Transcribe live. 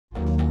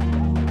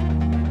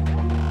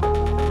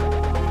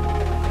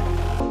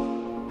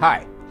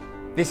Hi,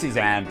 this is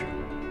Andrew,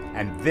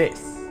 and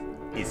this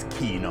is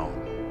Keen On,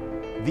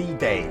 the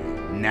daily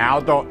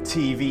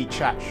now.tv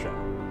chat show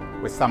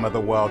with some of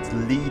the world's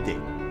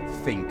leading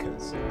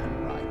thinkers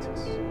and writers.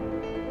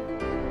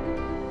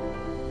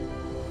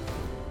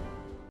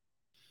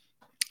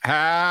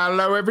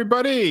 Hello,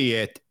 everybody.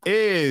 It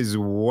is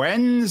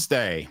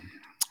Wednesday,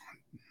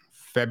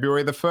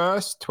 February the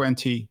 1st,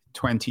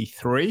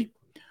 2023.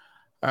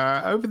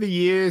 Over the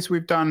years,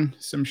 we've done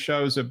some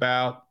shows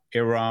about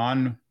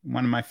Iran.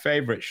 One of my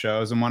favorite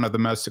shows, and one of the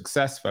most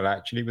successful,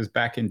 actually, was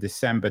back in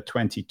December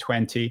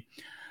 2020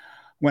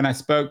 when I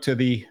spoke to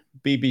the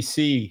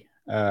BBC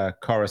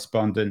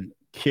correspondent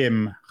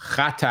Kim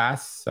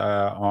Khattas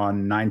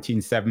on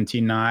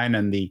 1979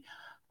 and the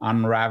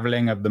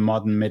unraveling of the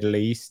modern Middle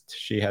East.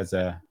 She has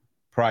a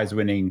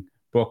prize-winning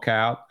book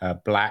out,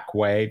 Black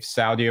Wave,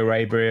 Saudi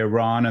Arabia,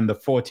 Iran, and the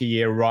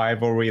 40-year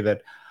rivalry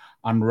that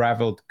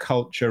unraveled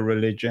culture,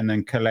 religion,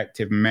 and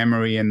collective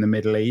memory in the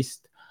Middle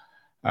East.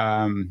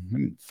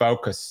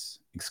 Focus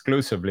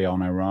exclusively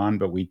on Iran,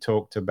 but we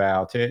talked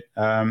about it.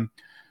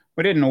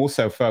 We didn't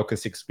also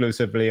focus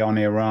exclusively on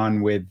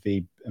Iran with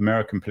the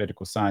American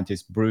political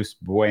scientist Bruce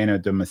Bueno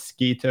de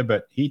Mesquita,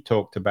 but he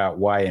talked about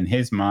why, in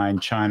his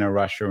mind, China,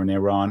 Russia, and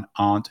Iran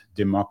aren't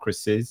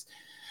democracies.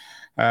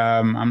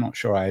 I'm not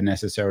sure I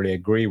necessarily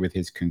agree with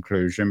his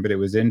conclusion, but it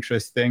was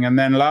interesting. And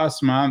then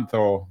last month,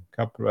 or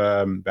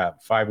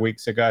about 5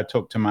 weeks ago, I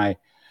talked to my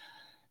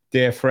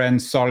dear friend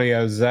Solly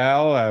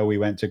Ozel. We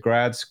went to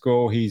grad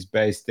school. He's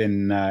based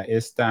in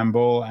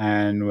Istanbul,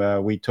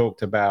 and we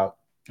talked about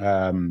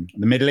the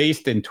Middle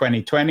East in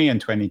 2020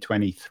 and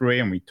 2023,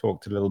 and we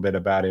talked a little bit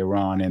about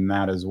Iran in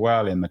that as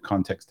well, in the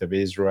context of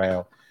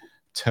Israel,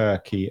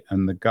 Turkey,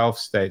 and the Gulf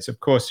states.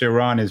 Of course,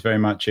 Iran is very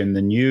much in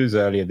the news.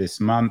 Earlier this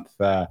month,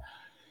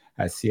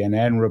 as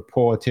CNN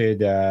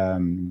reported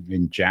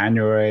in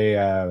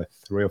January,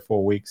 3 or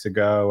 4 weeks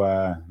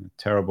ago,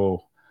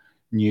 terrible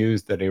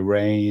news that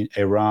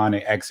Iran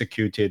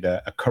executed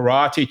a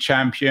karate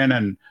champion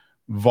and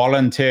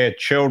volunteer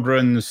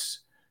children's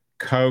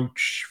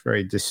coach.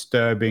 Very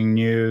disturbing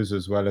news,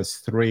 as well as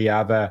 3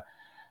 other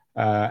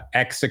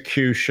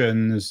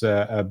executions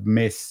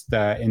amidst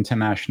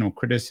international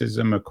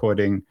criticism,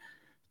 according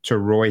to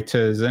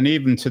Reuters. And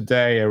even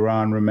today,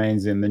 Iran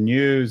remains in the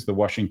news. The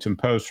Washington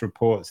Post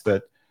reports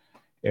that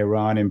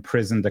Iran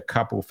imprisoned a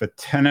couple for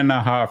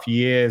 10.5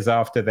 years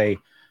after they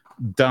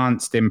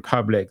danced in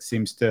public.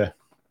 Seems to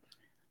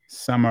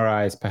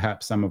summarize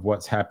perhaps some of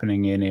what's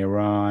happening in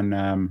Iran.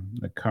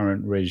 The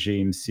current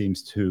regime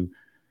seems to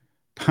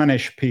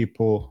punish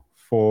people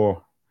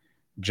for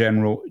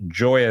general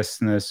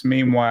joyousness.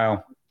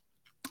 Meanwhile,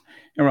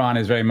 Iran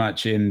is very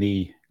much in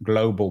the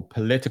global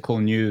political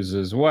news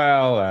as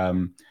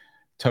well.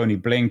 Tony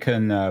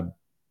Blinken,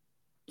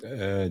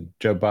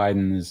 Joe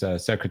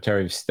Biden's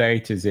Secretary of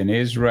State, is in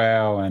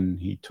Israel, and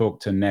he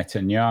talked to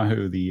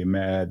Netanyahu,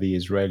 the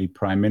Israeli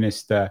Prime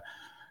Minister,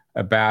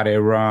 about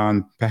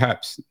Iran,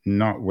 perhaps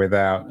not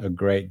without a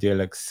great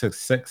deal of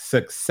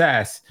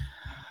success.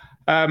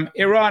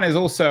 Iran is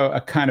also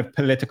a kind of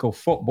political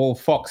football.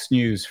 Fox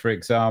News, for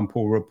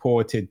example,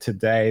 reported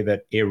today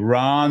that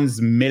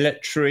Iran's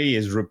military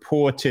is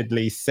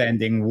reportedly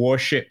sending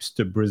warships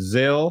to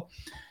Brazil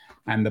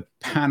and the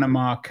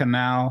Panama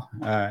Canal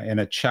in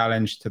a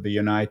challenge to the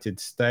United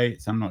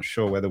States. I'm not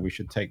sure whether we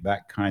should take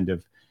that kind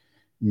of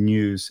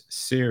news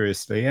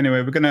seriously.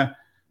 Anyway, we're going to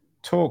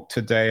talk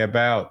today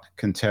about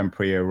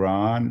contemporary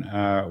Iran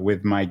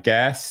with my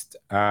guest,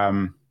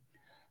 Majid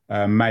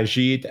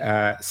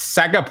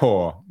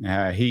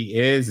Sagahpour. He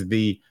is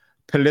the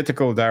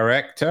political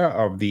director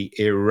of the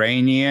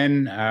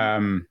Iranian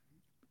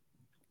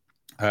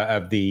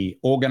of the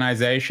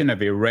Organization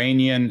of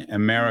Iranian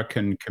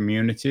American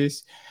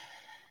Communities.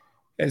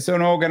 It's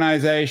an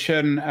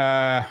organization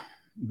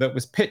that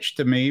was pitched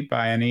to me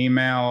by an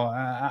email.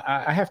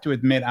 I have to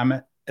admit, I'm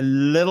a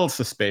little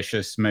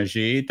suspicious,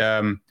 Majid,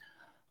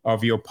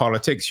 of your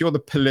politics. You're the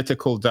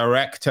political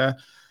director.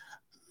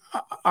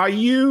 Are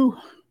you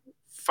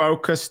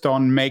focused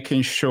on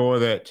making sure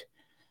that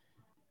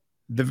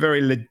the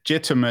very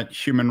legitimate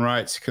human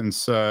rights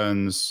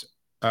concerns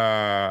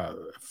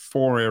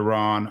for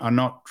Iran are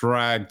not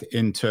dragged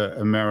into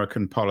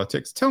American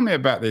politics? Tell me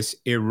about this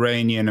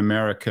Iranian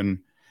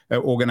American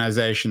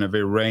Organization of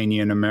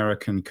Iranian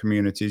American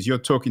Communities. You're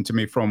talking to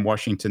me from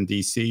Washington,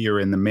 D.C. You're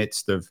in the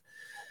midst of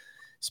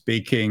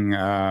speaking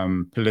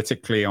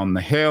politically on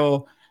the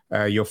Hill.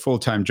 Your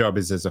full-time job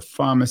is as a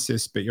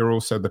pharmacist, but you're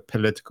also the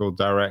political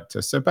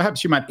director. So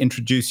perhaps you might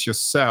introduce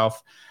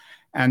yourself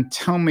and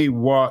tell me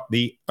what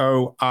the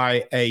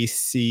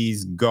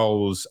OIAC's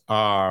goals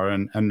are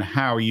and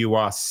how you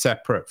are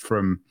separate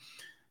from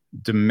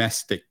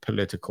domestic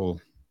political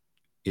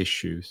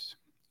issues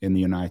in the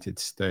United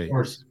States. Of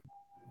course.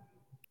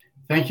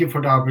 Thank you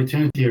for the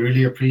opportunity. I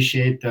really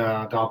appreciate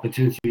the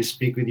opportunity to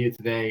speak with you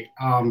today.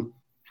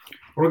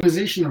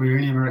 Organization of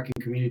Iranian American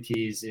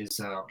Communities is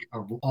a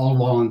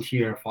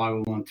all-volunteer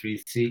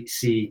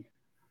 501(c)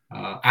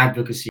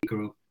 advocacy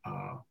group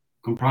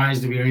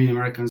comprised of Iranian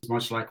Americans,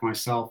 much like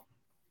myself,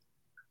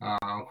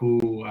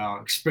 who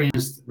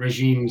experienced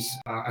regime's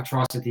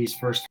atrocities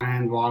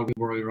firsthand while we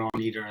were Iran,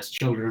 either as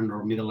children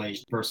or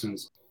middle-aged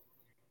persons.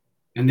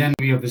 And then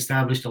we have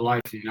established a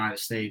life in the United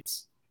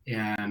States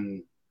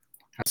and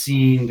have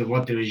seen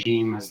what the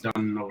regime has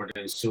done over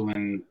the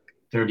ensuing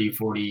 30,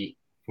 40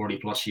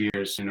 plus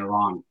years in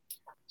Iran.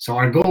 So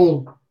our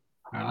goal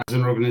as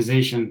an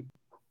organization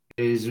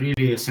is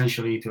really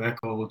essentially to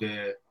echo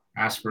the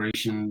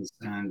aspirations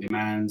and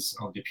demands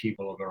of the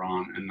people of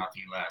Iran and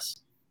nothing less.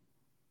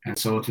 And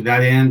so to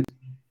that end,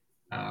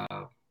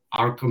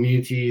 our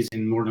communities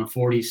in more than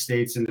 40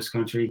 states in this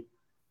country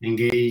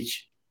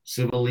engage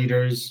civil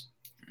leaders,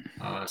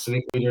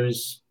 civic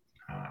leaders,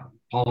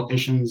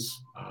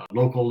 politicians,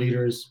 local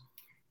leaders,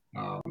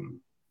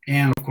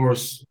 and of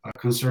course,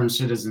 concerned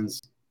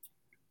citizens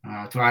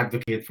to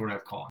advocate for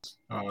that cause.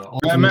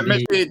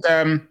 Ultimately,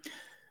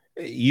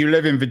 you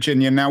live in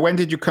Virginia now. When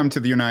did you come to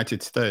the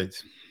United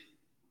States?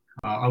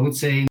 I would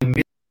say in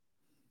the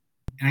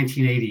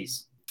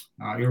mid-1980s.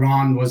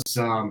 Iran was,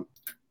 the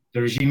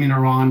regime in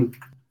Iran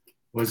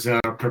was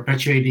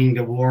perpetuating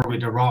the war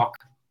with Iraq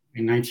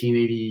in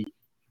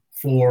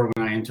 1984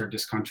 when I entered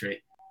this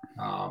country.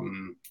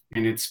 And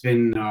it's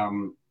been,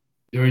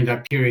 during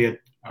that period,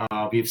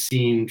 we've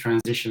seen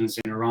transitions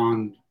in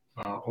Iran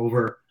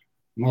over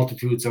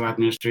multitudes of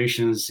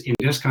administrations in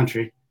this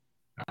country.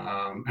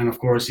 And of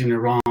course, in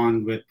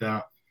Iran, with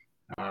the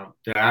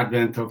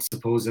advent of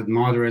supposed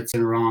moderates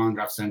in Iran,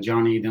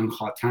 Rafsanjani, then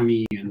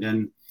Khatami, and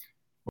then,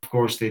 of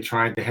course, they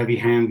tried the heavy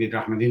hand with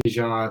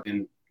Ahmadinejad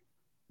and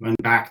went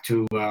back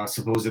to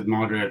supposed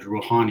moderate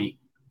Rouhani.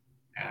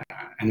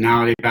 And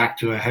now they're back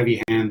to a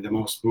heavy hand, the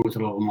most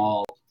brutal of them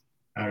all,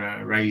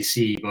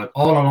 Raisi. But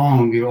all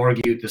along, we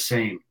argued the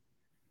same,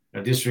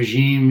 that this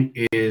regime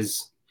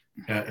is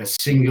a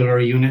singular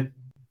unit.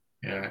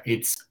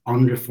 It's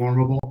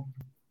unreformable.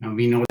 And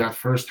we know that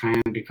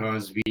firsthand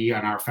because we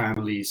and our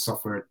families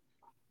suffered.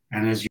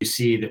 And as you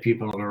see, the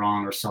people of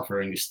Iran are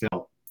suffering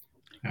still.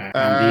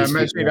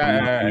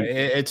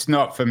 It's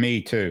not for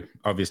me to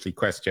obviously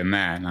question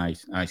that, and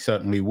I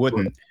certainly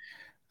wouldn't.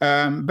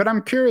 But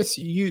I'm curious,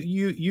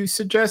 you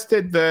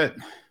suggested that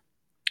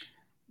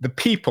the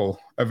people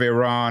of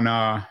Iran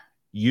are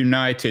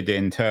united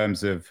in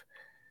terms of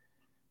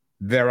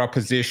their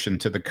opposition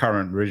to the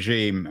current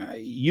regime.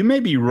 You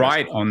may be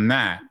right on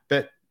that,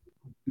 but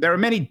there are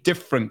many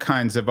different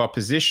kinds of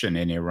opposition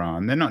in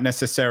Iran. They're not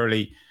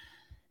necessarily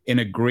in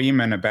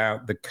agreement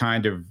about the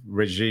kind of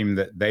regime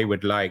that they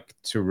would like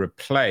to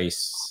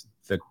replace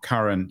the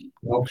current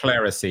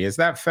clerisy. Is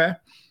that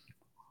fair?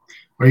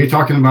 Are you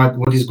talking about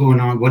what is going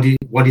on,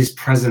 what is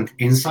present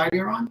inside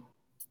Iran?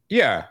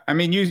 Yeah. I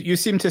mean, you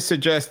seem to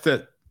suggest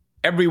that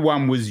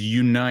everyone was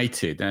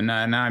united, and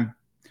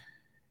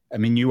I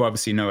mean, you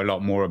obviously know a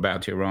lot more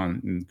about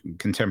Iran,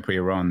 contemporary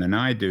Iran, than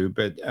I do,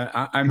 but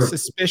I'm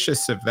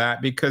suspicious of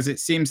that because it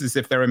seems as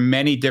if there are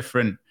many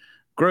different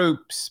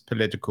groups,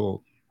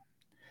 political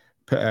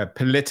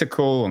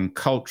and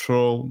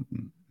cultural,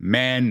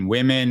 men,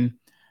 women,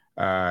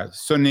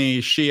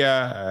 Sunni,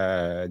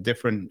 Shia,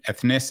 different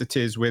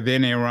ethnicities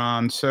within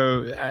Iran.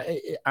 So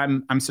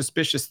I'm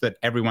suspicious that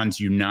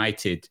everyone's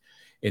united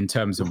in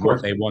terms of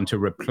what they want to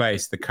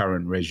replace the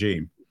current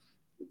regime.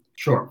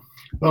 Sure.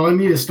 Well, let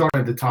me just start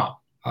at the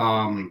top.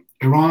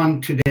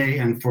 Iran today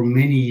and for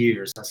many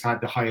years has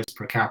had the highest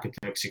per capita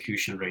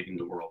execution rate in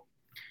the world.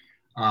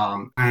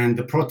 And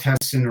the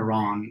protests in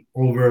Iran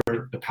over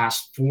the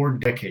past 4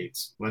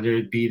 decades, whether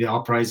it be the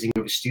uprising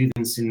of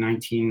students in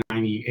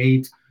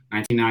 1998,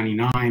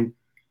 1999,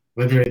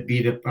 whether it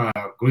be the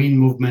Green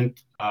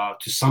Movement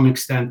to some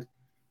extent,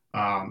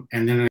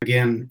 and then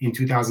again in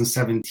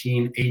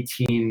 2017,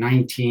 18,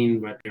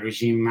 19, where the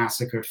regime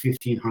massacred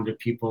 1,500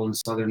 people in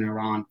southern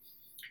Iran.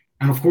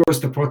 And of course,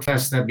 the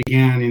protests that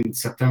began in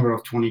September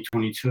of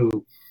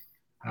 2022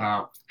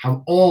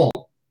 have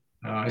all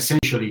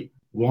essentially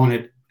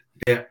wanted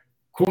the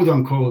quote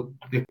unquote,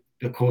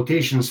 the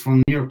quotations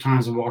from New York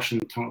Times and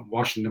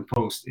Washington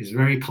Post is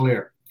very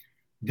clear.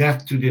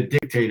 Death to the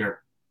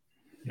dictator,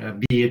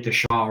 be it the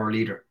Shah or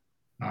leader.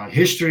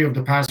 History of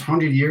the past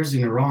 100 years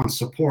in Iran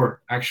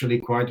support actually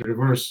quite the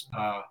reverse,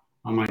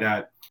 on my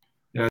dad.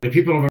 The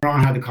people of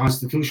Iran had the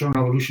constitutional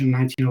revolution in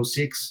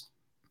 1906.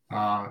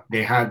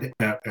 They had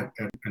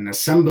an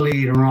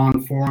assembly in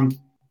Iran formed,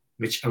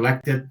 which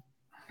elected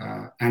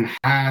and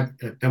had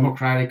a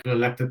democratically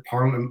elected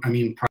prime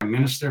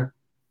minister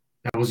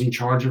that was in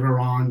charge of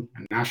Iran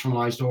and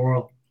nationalized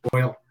oil.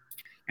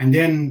 And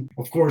then,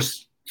 of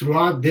course,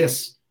 throughout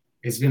this,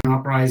 it's been an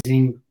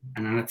uprising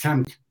and an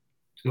attempt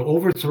to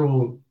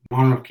overthrow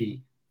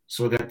monarchy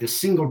so that the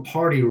single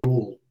party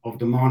rule of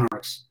the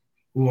monarchs,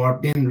 who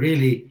have been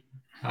really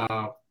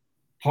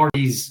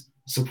parties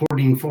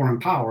supporting foreign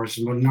powers,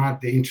 but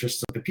not the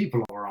interests of the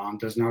people of Iran,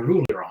 does not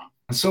rule Iran.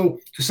 And so,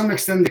 to some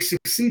extent, they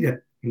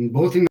succeeded in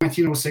both in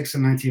 1906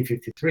 and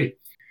 1953.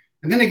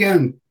 And then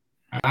again,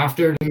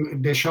 after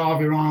the Shah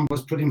of Iran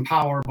was put in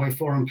power by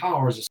foreign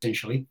powers,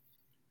 essentially,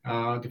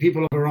 the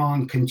people of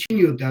Iran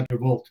continued that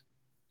revolt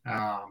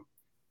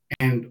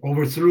and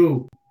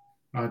overthrew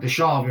the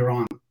Shah of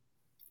Iran.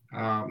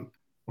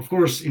 Of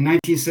course, in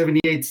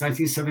 1978,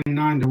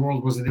 1979, the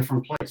world was a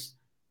different place.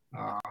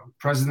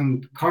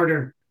 President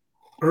Carter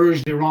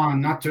urged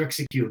Iran not to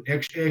execute,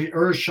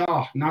 urged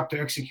Shah not to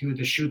execute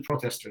the shoot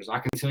protesters. I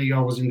can tell you I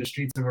was in the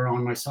streets of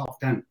Iran myself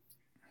then.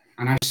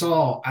 And I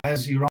saw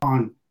as Iran,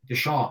 the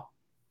Shah,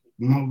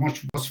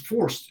 was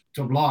forced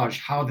to oblige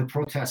how the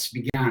protests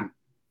began,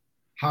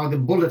 how the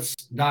bullets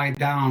died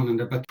down and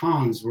the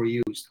batons were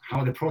used,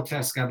 how the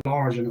protests got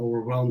large and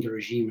overwhelmed the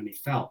regime and it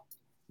fell.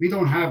 We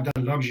don't have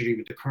that luxury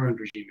with the current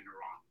regime in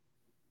Iran.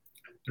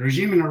 The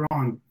regime in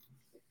Iran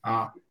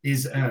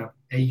is a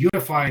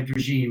unified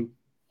regime.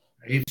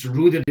 It's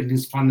rooted in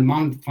its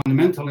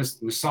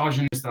fundamentalist,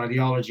 misogynist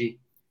ideology.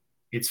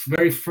 Its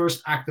very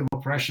first act of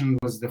oppression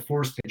was the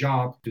forced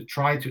hijab to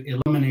try to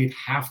eliminate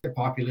half the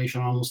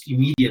population almost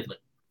immediately.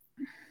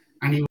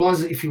 And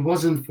if it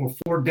wasn't for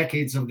 4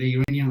 decades of the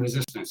Iranian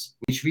resistance,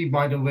 which we,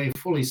 by the way,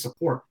 fully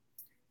support,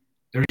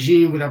 the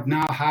regime would have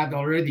now had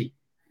already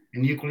a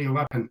nuclear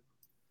weapon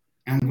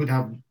and would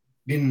have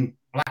been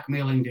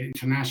blackmailing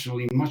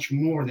internationally much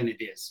more than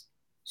it is.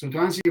 So to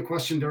answer your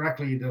question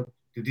directly, the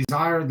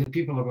desire of the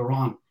people of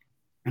Iran,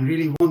 and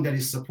really one that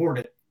is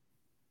supported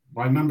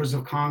by members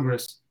of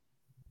Congress,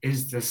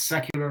 is the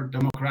secular,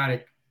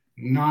 democratic,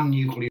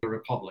 non-nuclear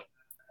republic.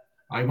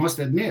 I must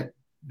admit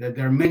that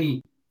there are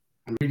many,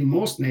 and really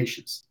most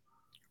nations,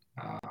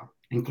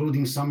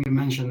 including some you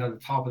mentioned at the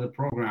top of the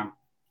program,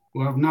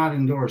 who have not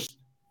endorsed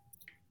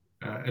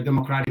a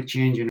democratic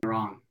change in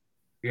Iran.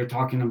 We are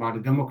talking about a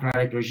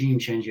democratic regime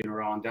change in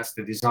Iran. That's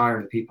the desire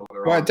of the people of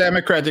Iran. Well,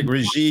 democratic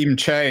regime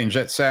change,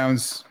 that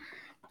sounds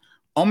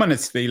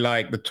ominously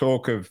like the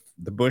talk of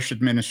the Bush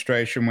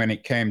administration when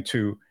it came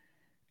to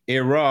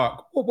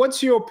Iraq.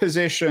 What's your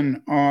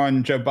position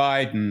on Joe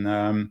Biden?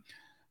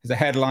 There's a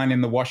headline in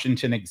the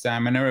Washington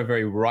Examiner, a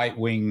very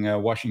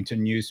right-wing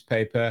Washington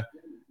newspaper,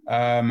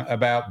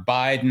 about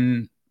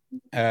Biden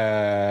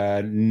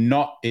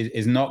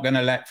is not going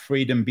to let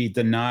freedom be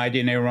denied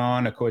in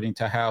Iran, according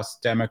to House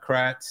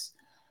Democrats.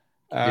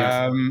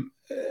 Yes.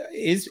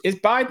 Is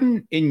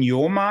Biden, in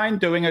your mind,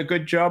 doing a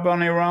good job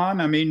on Iran?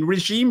 I mean,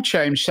 regime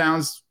change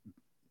sounds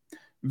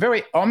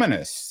very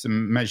ominous,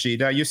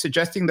 Majid. Are you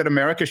suggesting that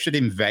America should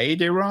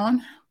invade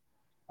Iran?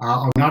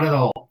 Not at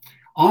all.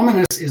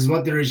 Ominous is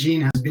what the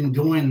regime has been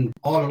doing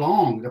all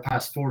along the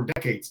past 4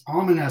 decades.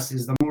 Ominous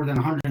is the more than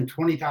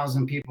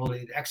 120,000 people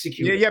it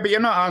executed. Yeah, but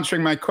you're not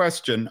answering my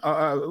question.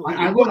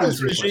 What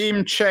does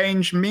regime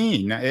change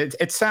mean?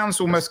 It sounds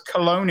almost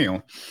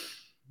colonial.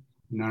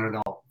 Not at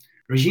all.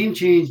 Regime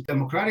change,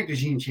 democratic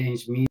regime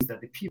change, means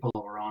that the people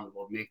of Iran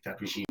will make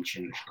that regime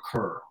change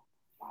occur.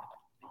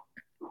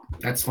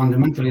 That's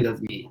fundamentally what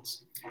it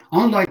means.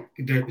 Unlike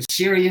the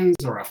Syrians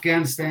or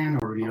Afghanistan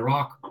or in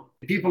Iraq,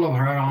 the people of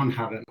Iran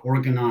have an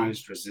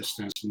organized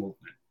resistance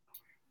movement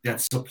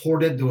that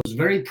supported those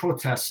very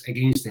protests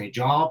against the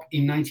hijab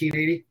in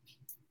 1980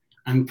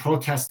 and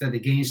protested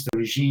against the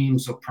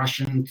regime's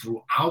oppression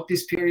throughout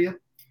this period,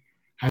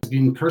 has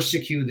been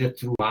persecuted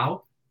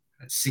throughout,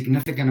 a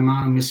significant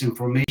amount of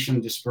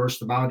misinformation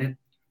dispersed about it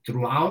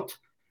throughout,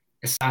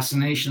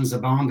 assassinations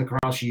abound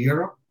across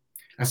Europe,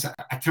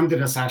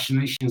 attempted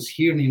assassinations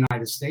here in the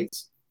United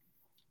States,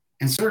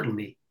 and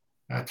certainly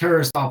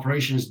terrorist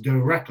operations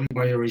directly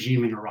by the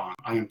regime in Iran.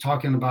 I am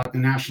talking about the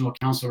National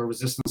Council of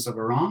Resistance of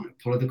Iran,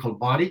 a political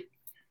body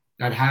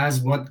that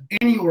has what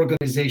any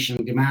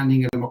organization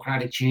demanding a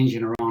democratic change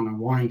in Iran and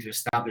wanting to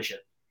establish it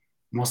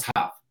must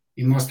have.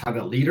 It must have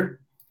a leader,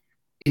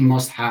 it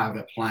must have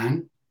a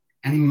plan,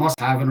 and it must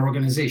have an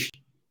organization.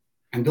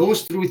 And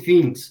those 3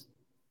 things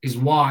is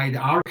why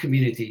our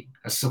community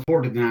has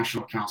supported the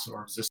National Council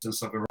of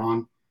Resistance of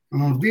Iran.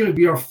 And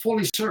we are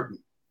fully certain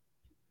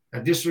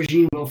that this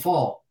regime will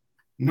fall,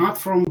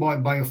 not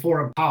by a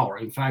foreign power.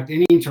 In fact,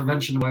 any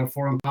intervention by a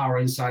foreign power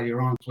inside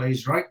Iran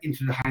plays right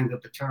into the hand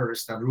of the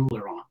terrorists that rule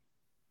Iran.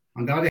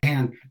 On the other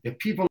hand, the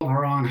people of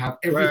Iran have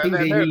everything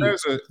they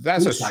need.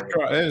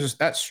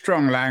 That's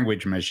strong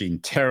language,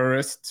 Majid.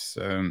 Terrorists,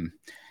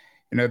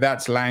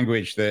 that's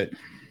language that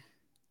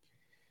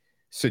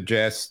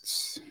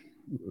suggests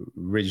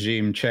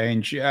regime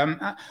change.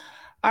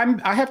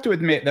 I have to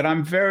admit that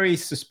I'm very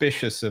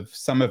suspicious of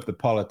some of the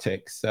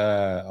politics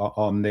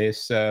on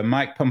this.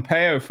 Mike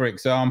Pompeo, for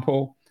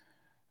example,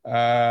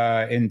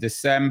 in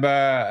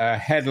December,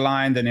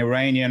 headlined an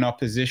Iranian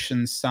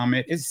opposition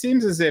summit. It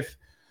seems as if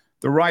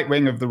the right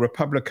wing of the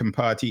Republican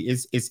Party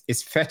is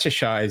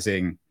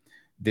fetishizing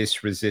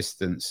this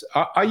resistance.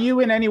 Are you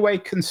in any way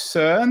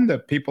concerned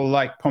that people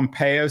like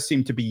Pompeo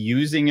seem to be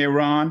using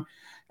Iran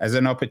as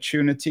an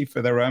opportunity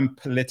for their own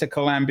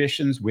political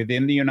ambitions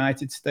within the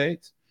United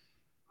States?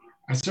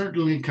 I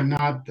certainly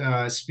cannot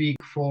speak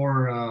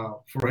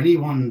for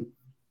anyone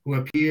who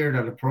appeared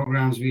at the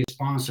programs we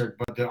sponsored,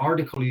 but the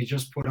article you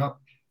just put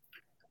up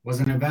was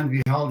an event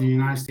we held in the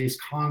United States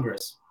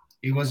Congress.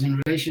 It was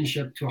in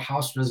relationship to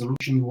House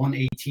Resolution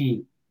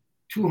 118.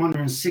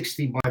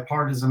 260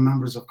 bipartisan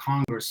members of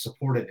Congress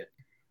supported it.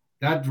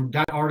 That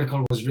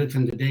article was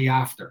written the day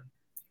after.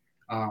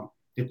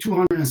 The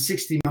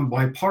 260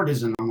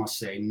 bipartisan, I must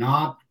say,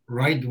 not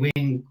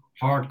right-wing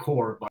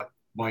hardcore, but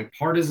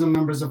bipartisan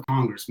members of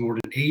Congress, more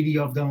than 80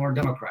 of them are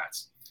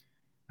Democrats,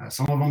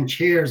 some of them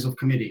chairs of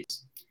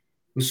committees,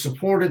 who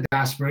supported the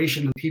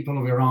aspiration of the people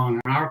of Iran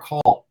and our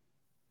call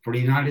for the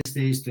United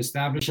States to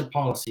establish a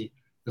policy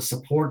to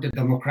support the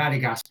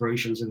democratic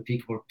aspirations of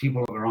the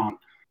people of Iran,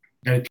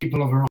 that the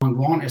people of Iran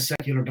want a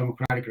secular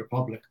democratic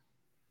republic,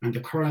 and the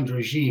current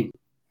regime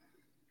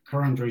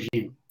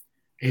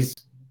is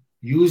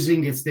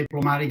using its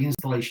diplomatic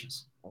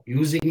installations,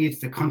 using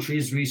the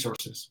country's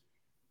resources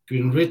to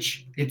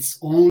enrich its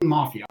own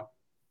mafia,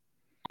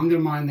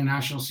 undermine the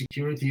national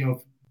security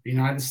of the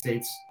United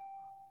States,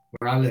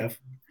 where I live,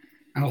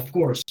 and of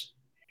course,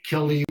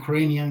 kill the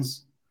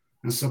Ukrainians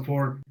and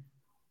support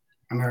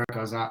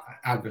America's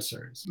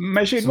adversaries.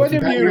 Majid, what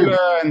have you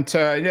learned?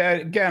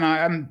 Again,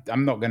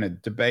 I'm not going to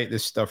debate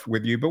this stuff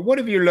with you, but what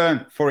have you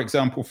learned, for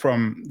example,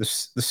 from the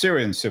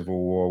Syrian civil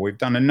war? We've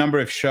done a number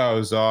of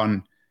shows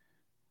on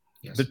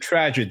the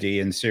tragedy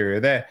in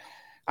Syria.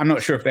 I'm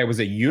not sure if there was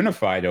a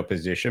unified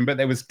opposition, but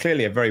there was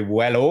clearly a very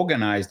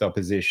well-organized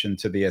opposition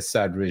to the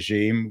Assad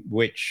regime,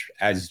 which,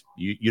 as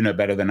you know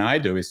better than I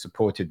do, is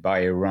supported by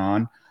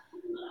Iran.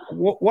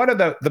 What are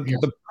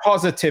the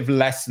positive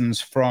lessons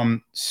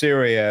from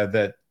Syria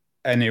that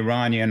an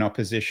Iranian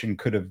opposition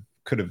could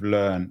have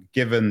learned,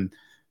 given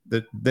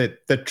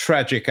the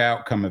tragic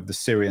outcome of the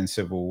Syrian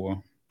civil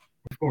war?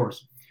 Of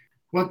course,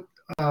 what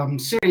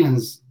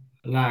Syrians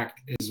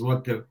lacked is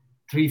what the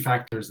three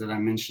factors that I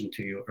mentioned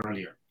to you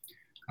earlier.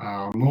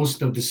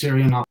 Most of the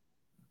Syrian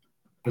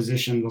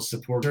opposition was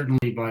supported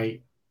certainly by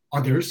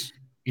others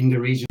in the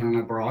region and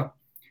abroad.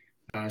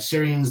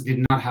 Syrians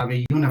did not have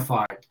a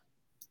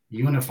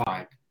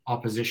unified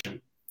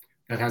opposition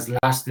that has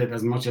lasted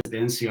as much as the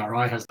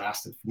NCRI has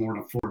lasted for more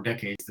than 4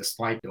 decades,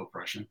 despite the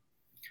oppression.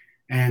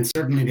 And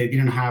certainly they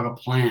didn't have a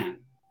plan,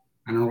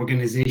 an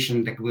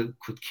organization that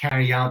could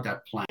carry out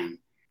that plan,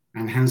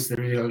 and hence the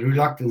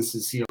reluctance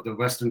of the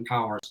Western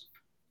powers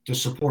to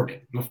support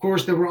it. And of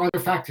course, there were other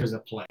factors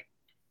at play.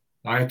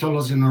 The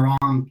Ayatollahs in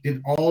Iran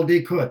did all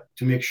they could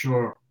to make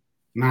sure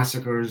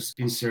massacres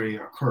in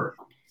Syria occurred.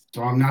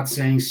 So I'm not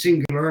saying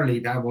singularly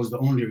that was the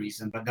only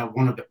reason, but that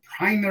one of the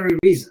primary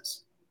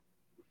reasons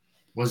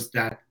was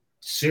that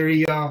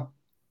Syria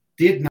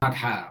did not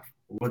have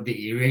what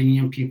the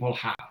Iranian people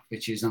have,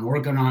 which is an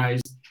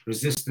organized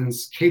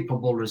resistance,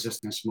 capable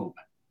resistance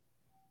movement.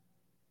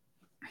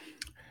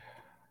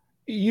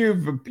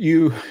 You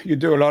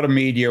do a lot of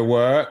media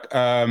work.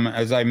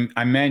 As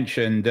I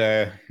mentioned,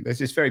 there's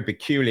this very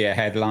peculiar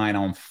headline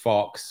on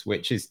Fox,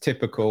 which is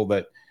typical,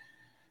 that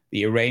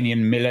the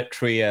Iranian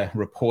military are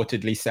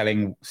reportedly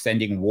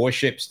sending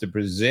warships to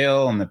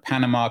Brazil on the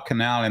Panama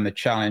Canal in the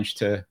challenge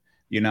to the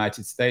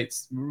United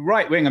States.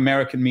 Right-wing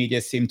American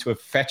media seem to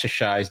have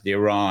fetishized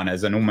Iran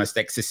as an almost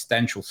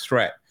existential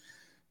threat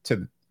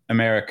to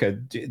America.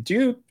 Do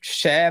you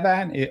share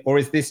that, or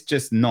is this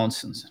just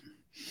nonsense?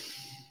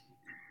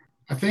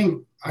 I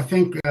think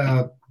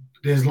the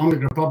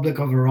Islamic Republic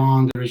of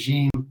Iran, the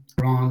regime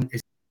Iran,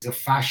 is a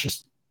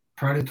fascist,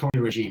 predatory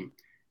regime.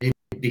 It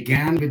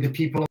began with the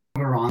people of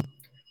Iran,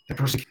 the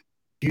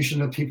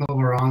persecution of the people of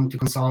Iran to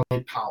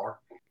consolidate power.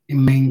 It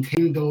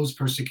maintained those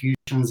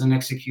persecutions and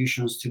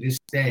executions to this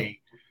day,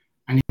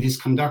 and it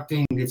is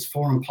conducting its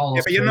foreign policy.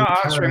 Yeah, but you're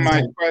not answering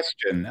my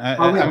question. I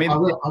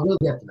will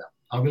get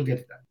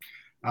to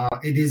that.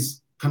 It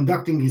is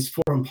conducting its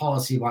foreign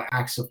policy by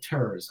acts of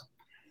terrorism.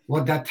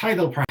 What that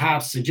title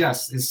perhaps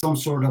suggests is some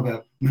sort of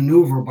a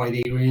maneuver by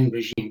the Iranian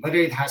regime. Whether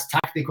it has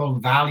tactical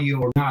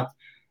value or not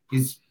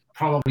is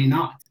probably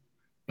not.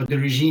 But the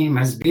regime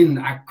has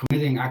been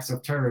committing acts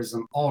of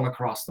terrorism all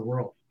across the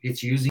world.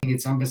 It's using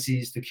its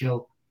embassies to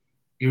kill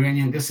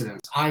Iranian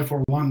dissidents. I,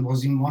 for one,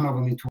 was in one of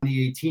them in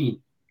 2018,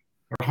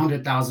 where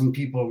 100,000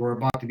 people were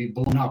about to be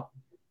blown up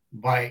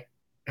by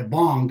a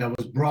bomb that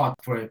was brought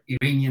by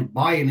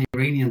an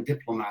Iranian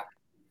diplomat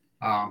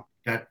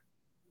that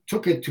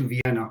took it to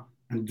Vienna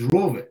and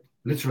drove it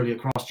literally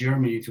across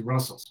Germany to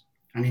Brussels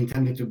and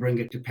intended to bring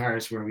it to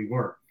Paris, where we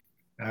were.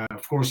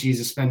 Of course,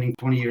 he's spending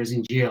 20 years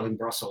in jail in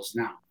Brussels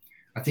now.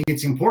 I think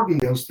it's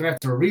important those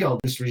threats are real.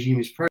 This regime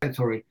is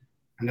predatory,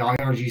 and the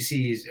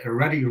IRGC is a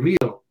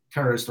real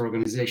terrorist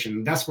organization.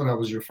 And that's what I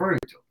was referring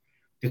to.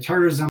 The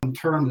terrorism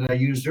term that I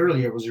used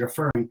earlier was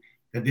referring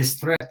that this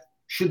threat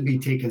should be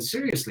taken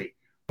seriously,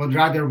 but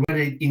rather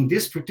whether in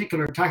this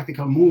particular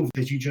tactical move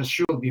that you just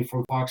showed me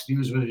from Fox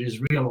News, whether it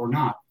is real or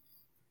not,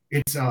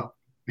 it's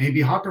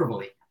maybe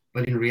hyperbole,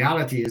 but in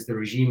reality, the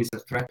regime is a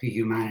threat to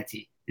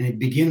humanity, and it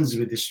begins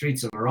with the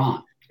streets of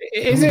Iran.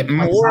 Is it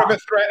more of a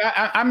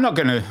threat?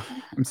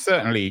 I'm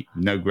certainly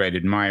no great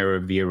admirer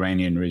of the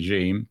Iranian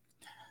regime,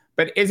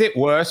 but is it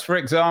worse, for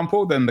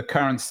example, than the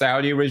current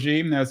Saudi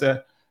regime? There's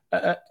a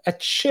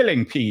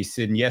chilling piece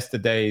in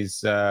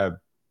yesterday's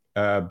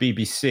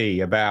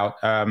BBC about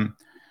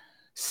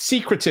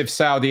secretive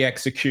Saudi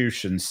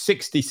executions,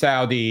 60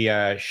 Saudi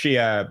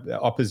Shia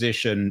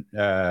opposition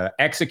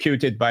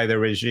executed by the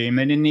regime.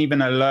 They didn't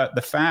even alert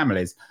the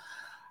families.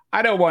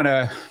 I don't want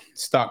to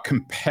start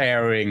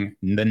comparing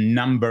the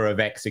number of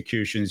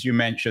executions. You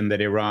mentioned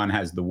that Iran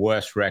has the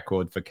worst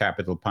record for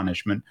capital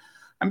punishment.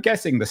 I'm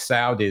guessing the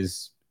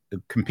Saudis are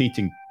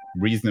competing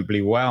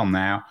reasonably well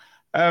now.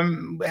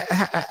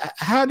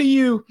 How do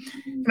you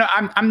know,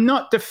 I'm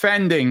not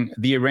defending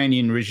the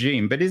Iranian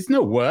regime, but it's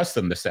no worse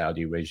than the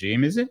Saudi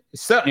regime, is it?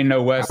 It's certainly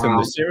no worse than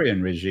the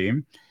Syrian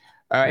regime.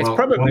 It's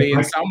probably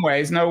in some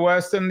ways no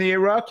worse than the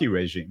Iraqi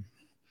regime.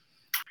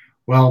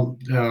 Well,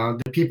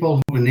 the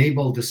people who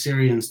enabled the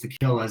Syrians to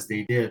kill as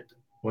they did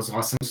was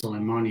Qasem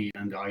Soleimani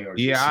and the IRGC.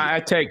 Yeah,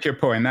 I take your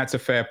point. That's a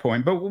fair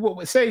point.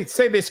 But say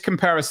this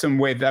comparison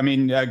with, I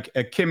mean,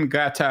 Kim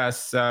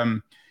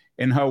Ghattas,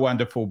 in her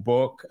wonderful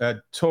book,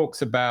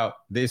 talks about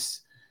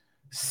this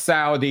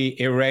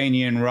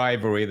Saudi-Iranian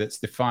rivalry that's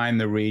defined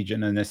the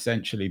region and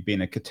essentially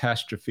been a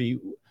catastrophe.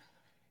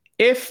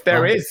 If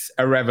there is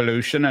a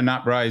revolution, an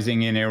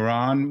uprising in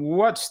Iran,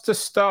 what's to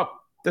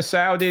stop the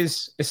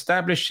Saudis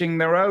establishing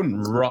their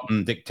own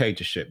rotten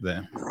dictatorship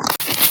there?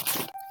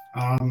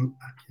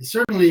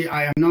 Certainly,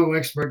 I am no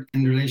expert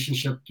in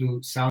relationship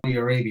to Saudi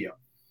Arabia.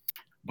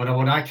 But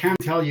what I can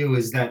tell you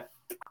is that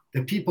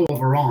the people of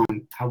Iran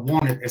have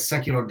wanted a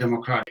secular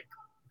democratic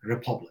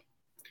republic.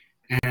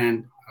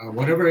 And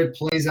whatever it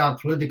plays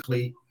out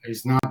politically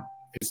is not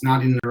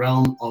in the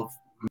realm of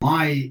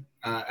my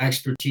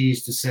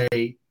expertise to say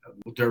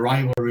the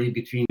rivalry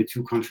between the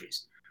two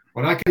countries.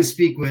 What I can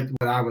speak with,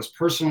 what I was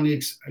personally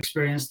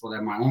experienced,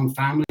 what my own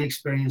family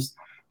experienced,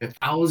 that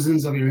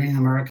thousands of Iranian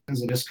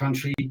Americans in this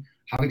country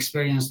have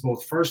experienced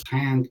both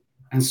firsthand,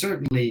 and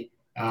certainly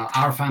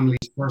our families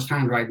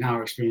firsthand right now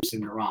are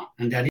experiencing in Iran.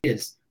 And that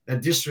is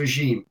that this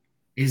regime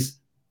is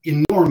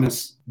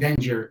enormous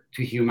danger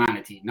to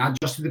humanity, not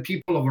just to the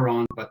people of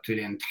Iran, but to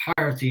the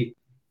entirety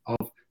of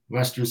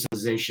Western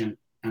civilization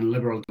and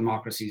liberal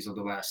democracies of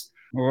the West.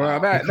 Well,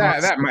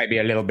 that might be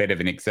a little bit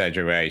of an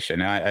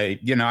exaggeration.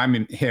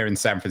 I'm here in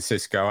San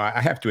Francisco. I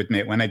have to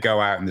admit, when I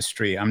go out in the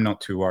street, I'm not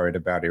too worried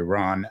about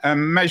Iran.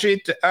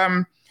 Majid,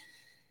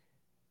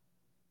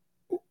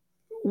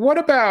 what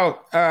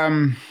about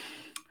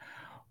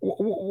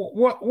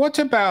what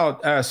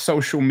about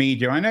social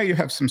media? I know you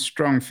have some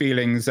strong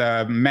feelings.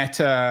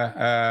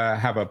 Meta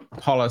have a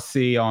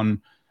policy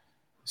on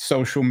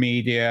social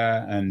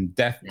media and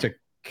death to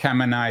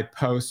Khamenei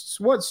posts.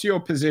 What's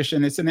your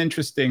position? It's an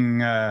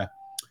interesting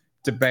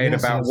debate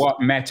about what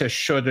Meta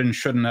should and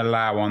shouldn't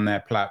allow on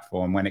their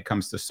platform when it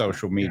comes to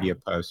social media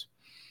posts.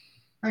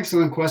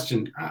 Excellent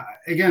question.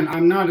 Again,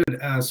 I'm not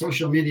a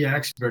social media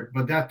expert,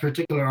 but that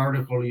particular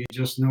article you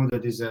just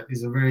noted is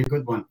a very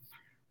good one.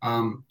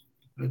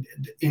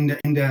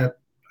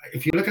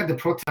 If you look at the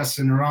protests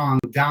in Iran,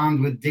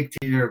 down with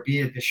dictator, be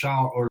it the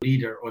Shah or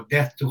leader, or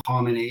death to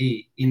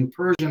Khamenei, in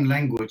Persian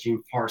language,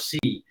 in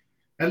Farsi,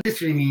 that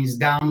literally means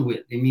down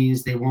with. It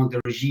means they want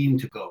the regime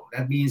to go.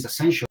 That means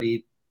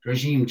essentially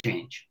regime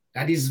change.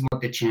 That is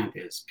what the chant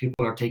is.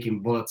 People are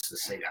taking bullets to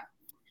say that.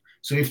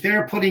 So if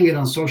they're putting it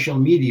on social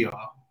media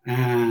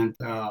and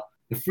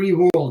the free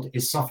world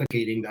is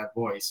suffocating that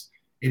voice,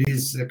 it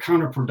is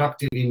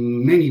counterproductive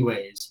in many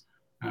ways.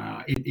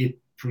 It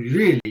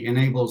really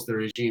enables the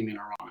regime in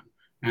Iran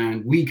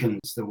and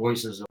weakens the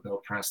voices of the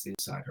oppressed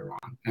inside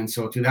Iran. And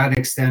so to that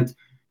extent,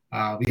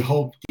 we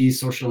hope these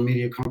social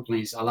media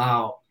companies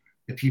allow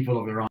the people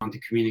of Iran to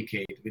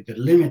communicate with the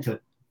limited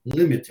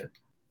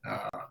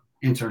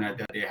internet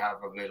that they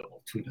have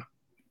available to them.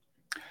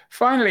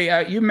 Finally,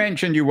 you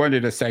mentioned you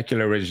wanted a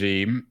secular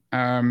regime.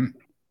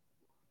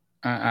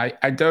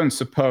 I don't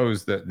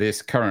suppose that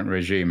this current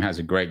regime has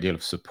a great deal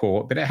of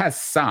support, but it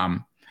has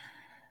some.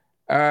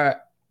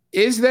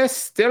 Is there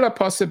still a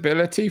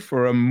possibility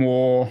for a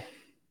more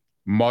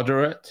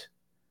moderate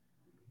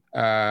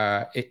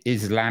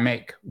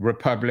Islamic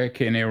republic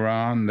in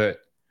Iran that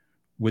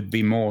would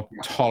be more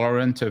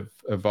tolerant of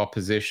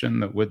opposition,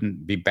 that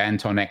wouldn't be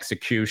bent on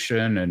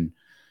execution and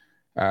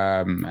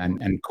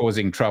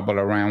causing trouble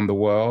around the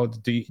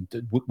world?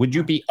 Would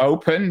you be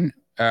open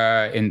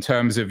in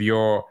terms of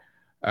your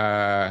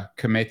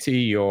committee,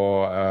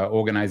 your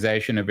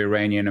organization of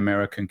Iranian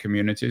American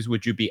communities?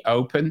 Would you be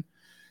open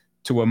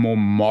to a more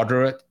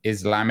moderate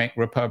Islamic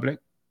republic?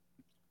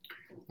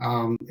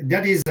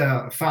 That is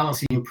a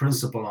fallacy in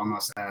principle, I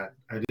must add.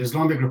 The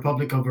Islamic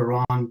Republic of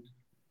Iran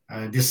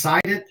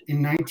decided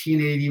in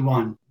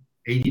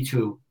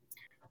 1981-82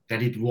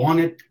 that it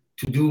wanted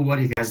to do what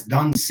it has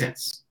done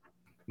since,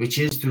 which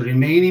is to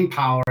remain in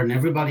power and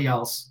everybody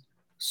else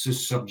to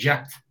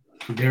subject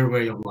to their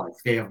way of life.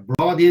 They have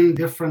brought in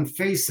different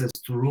faces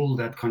to rule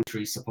that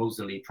country,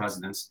 supposedly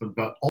presidents,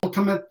 but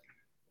ultimate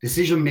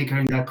decision maker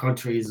in that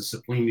country is the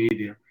supreme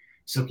leader,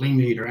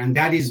 and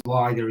that is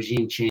why the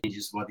regime change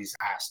is what is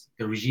asked.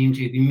 The regime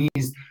change, it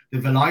means the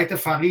Velayat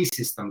Faqih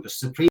system, the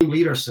supreme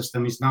leader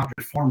system, is not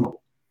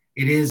reformable.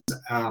 It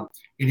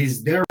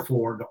is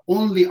therefore the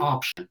only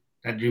option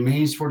that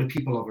remains for the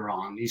people of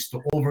Iran is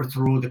to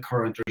overthrow the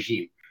current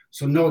regime.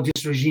 So no,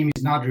 this regime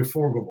is not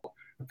reformable.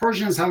 The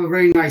Persians have a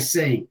very nice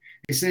saying.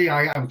 They say,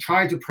 I've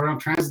tried to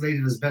translate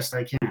it as best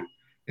I can.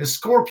 The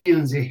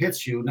scorpions, it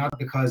hits you not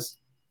because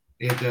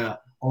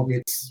of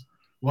its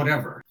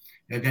whatever,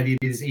 that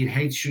it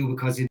hates you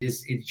because it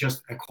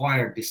just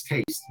acquired this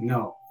taste.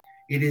 No,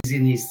 it is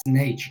in its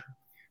nature.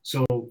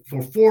 So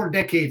for 4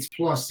 decades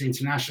plus, the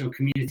international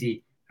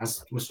community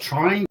was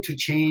trying to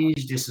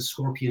change this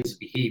scorpion's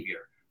behavior.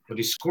 But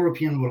the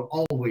scorpion will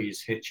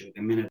always hit you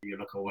the minute you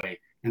look away.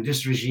 And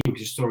this regime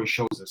history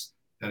shows us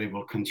that it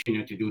will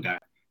continue to do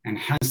that. And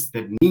hence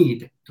the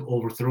need to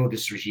overthrow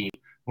this regime,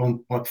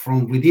 but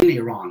from within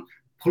Iran,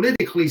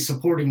 politically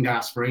supporting the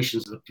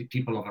aspirations of the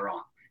people of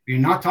Iran. We're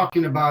not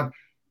talking about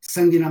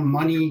sending them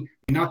money.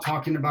 We're not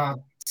talking about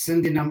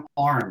sending them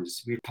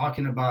arms. We're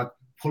talking about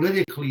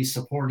politically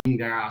supporting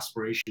their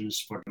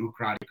aspirations for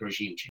democratic regime change.